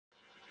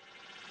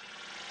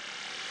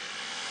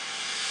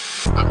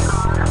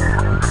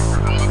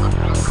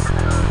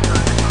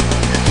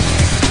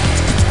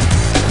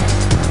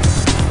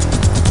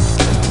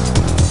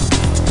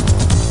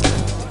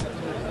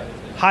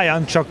Hi,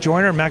 I'm Chuck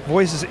Joyner. Mac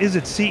Voices is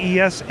at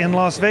CES in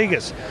Las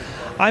Vegas.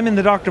 I'm in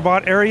the Dr.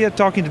 Bot area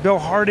talking to Bill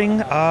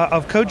Harding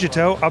of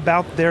Kogeto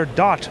about their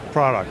Dot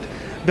product.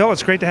 Bill,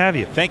 it's great to have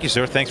you. Thank you,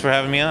 sir. Thanks for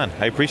having me on.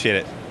 I appreciate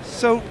it.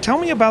 So tell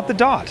me about the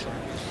Dot.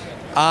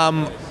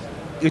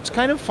 It's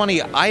kind of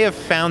funny. I have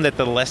found that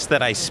the less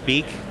that I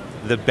speak,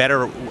 the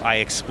better I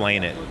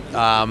explain it.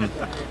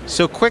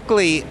 So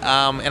quickly,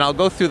 and I'll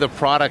go through the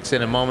products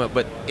in a moment,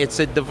 but it's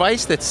a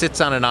device that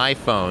sits on an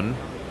iPhone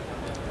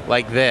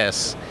like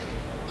this.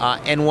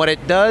 And what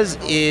it does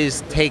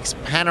is takes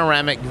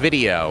panoramic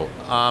video.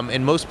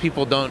 And most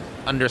people don't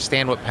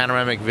understand what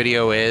panoramic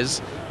video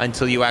is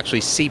until you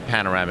actually see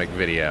panoramic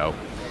video.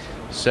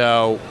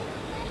 So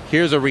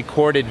here's a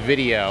recorded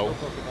video.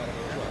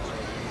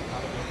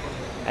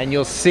 And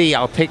you'll see,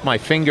 I'll take my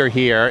finger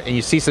here, and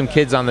you see some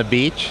kids on the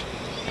beach.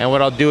 And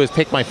what I'll do is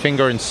take my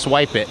finger and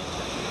swipe it.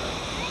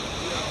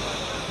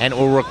 And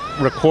it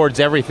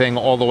records everything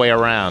all the way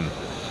around.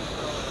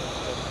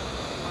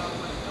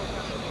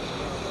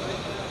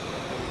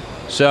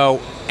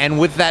 So, and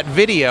with that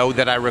video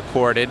that I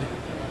recorded,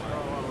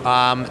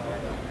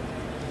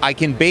 I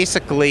can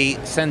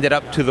basically send it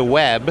up to the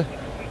web.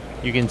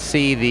 You can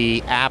see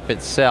the app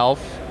itself.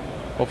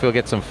 Hopefully you'll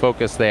get some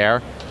focus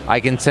there. I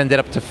can send it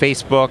up to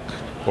Facebook,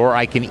 or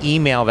I can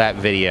email that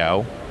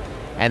video.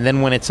 And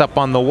then when it's up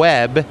on the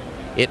web,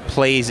 it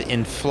plays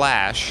in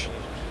Flash.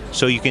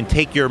 So you can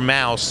take your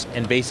mouse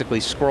and basically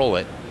scroll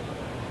it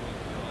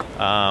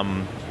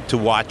to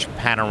watch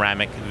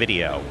panoramic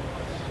video.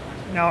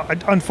 Now,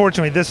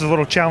 unfortunately, this is a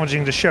little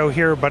challenging to show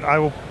here, but I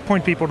will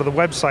point people to the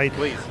website.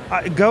 Please.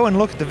 Go and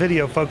look at the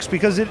video, folks,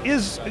 because it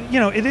is,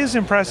 it is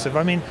impressive.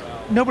 I mean,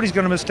 nobody's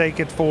going to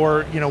mistake it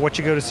for, what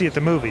you go to see at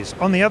the movies.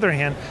 On the other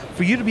hand,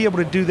 for you to be able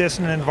to do this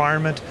in an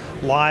environment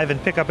live and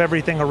pick up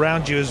everything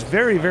around you is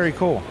very, very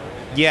cool.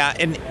 Yeah,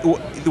 and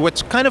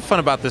what's kind of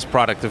fun about this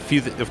product,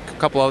 a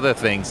couple other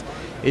things,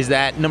 is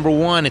that number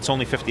one, it's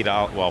only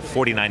 $50, well,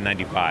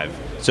 $49.95.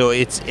 So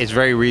it's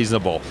very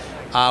reasonable.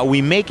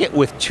 We make it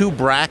with two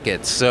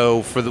brackets,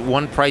 so for the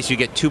one price you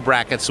get two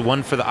brackets,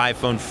 one for the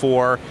iPhone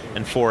 4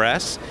 and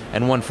 4S,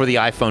 and one for the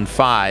iPhone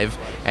 5,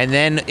 and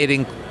then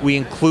we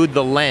include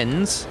the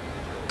lens,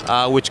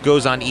 which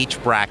goes on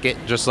each bracket,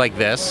 just like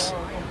this,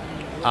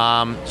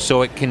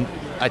 so it can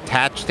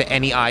attach to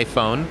any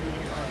iPhone,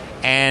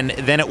 and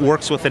then it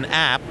works with an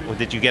app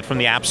that you get from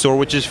the App Store,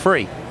 which is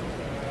free.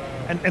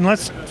 And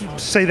let's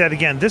say that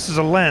again. This is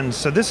a lens,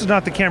 so this is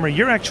not the camera.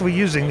 You're actually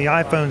using the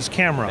iPhone's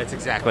camera. That's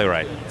exactly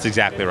right. That's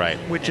exactly right.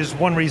 Which is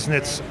one reason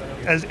it's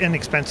as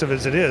inexpensive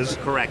as it is.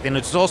 Correct, and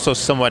it's also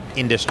somewhat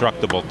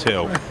indestructible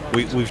too.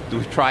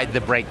 We've tried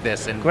to break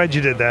this, and glad you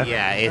did that.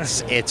 Yeah,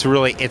 it's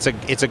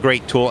a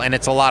great tool, and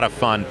it's a lot of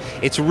fun.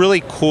 It's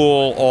really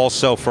cool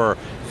also for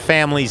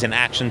families and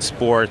action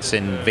sports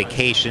and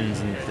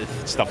vacations and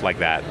stuff like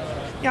that.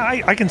 Yeah,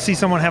 I can see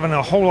someone having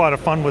a whole lot of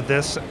fun with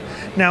this.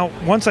 Now,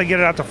 once I get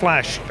it out to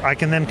Flash, I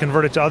can then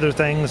convert it to other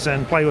things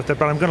and play with it,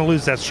 but I'm going to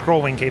lose that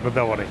scrolling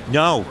capability.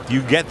 No,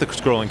 you get the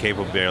scrolling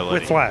capability.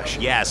 With Flash.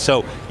 Yeah,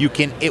 so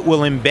it will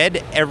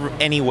embed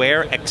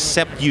anywhere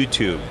except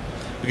YouTube,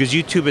 because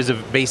YouTube is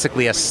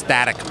basically a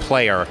static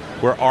player,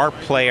 where our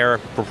player,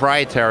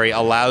 proprietary,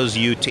 allows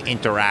you to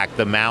interact.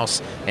 The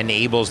mouse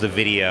enables the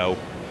video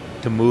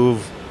to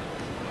move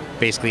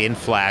basically in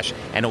Flash,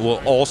 and it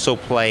will also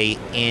play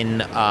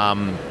in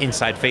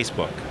inside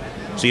Facebook.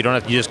 So you don't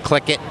have to just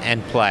click it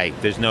and play.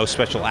 There's no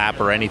special app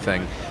or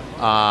anything.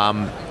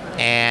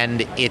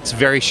 And it's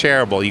very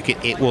shareable.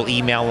 It will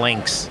email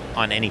links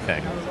on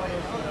anything.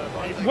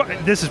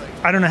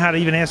 I don't know how to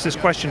even ask this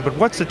question, but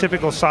what's the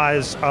typical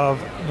size of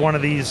one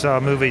of these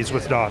movies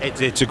with Dot?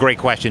 It's a great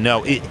question.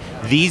 No,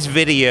 these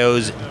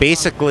videos,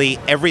 basically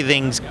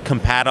everything's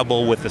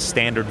compatible with the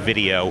standard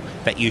video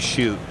that you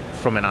shoot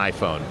from an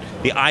iPhone.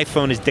 The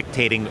iPhone is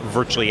dictating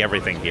virtually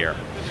everything here.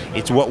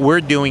 It's what we're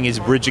doing is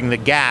bridging the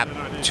gap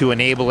to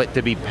enable it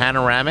to be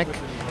panoramic,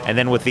 and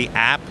then with the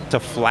app to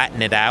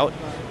flatten it out,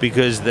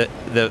 because the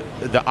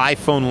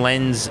iPhone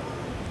lens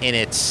in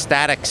its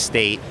static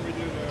state,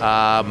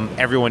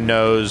 everyone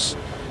knows,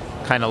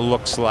 kind of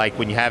looks like,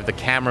 when you have the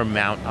camera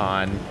mount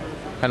on,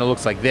 kind of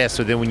looks like this.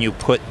 So then when you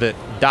put the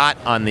Dot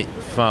on the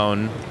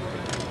phone,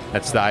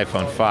 that's the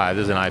iPhone 5,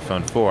 this is an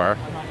iPhone 4,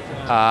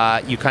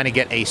 you kind of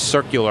get a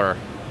circular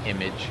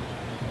image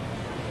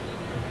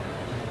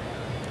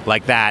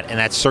like that, and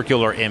that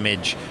circular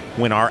image,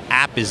 when our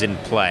app is in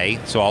play,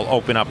 so I'll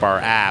open up our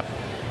app,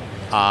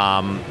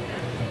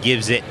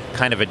 gives it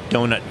kind of a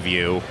donut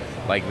view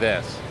like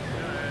this.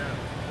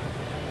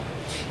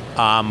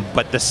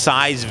 But the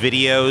size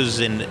videos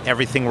and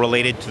everything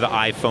related to the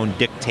iPhone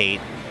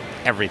dictate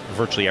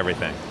virtually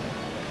everything.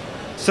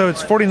 So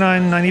it's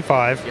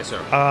 $49.95. Yes, sir.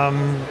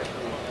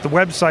 The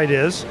website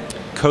is?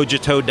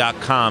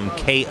 Kogeto.com,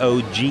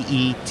 Kogeto.com.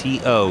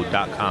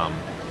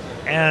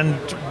 And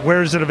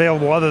where is it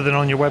available other than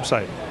on your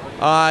website?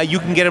 You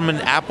can get them in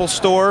Apple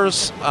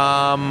stores,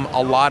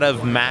 a lot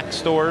of Mac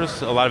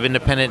stores, a lot of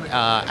independent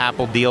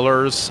Apple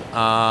dealers,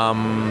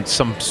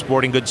 some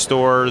sporting goods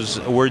stores.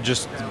 We're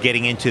just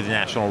getting into the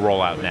national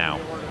rollout now.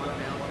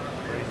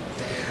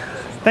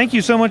 Thank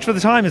you so much for the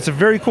time. It's a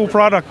very cool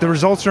product. The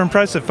results are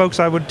impressive, folks.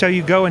 I would tell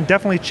you go and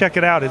definitely check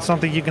it out. It's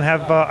something you can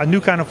have a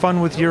new kind of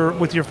fun with your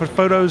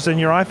photos and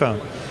your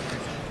iPhone.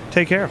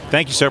 Take care.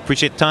 Thank you, sir.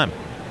 Appreciate the time.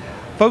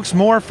 Folks,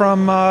 more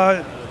from,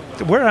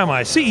 where am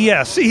I?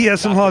 CES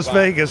in Las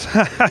Vegas.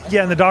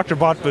 Yeah, in the Dr.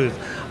 Bot booth.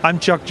 I'm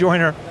Chuck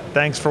Joyner.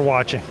 Thanks for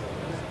watching.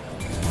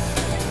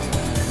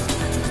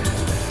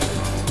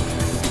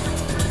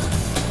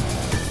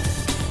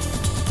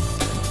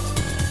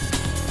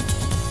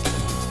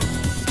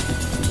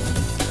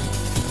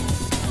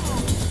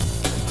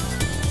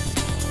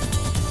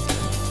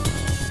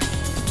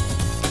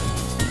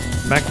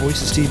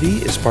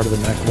 MacVoicesTV is part of the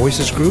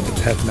MacVoices Group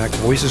at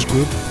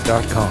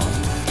MacVoicesGroup.com.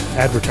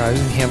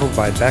 Advertising handled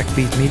by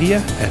Backbeat Media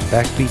at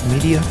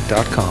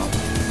BackbeatMedia.com.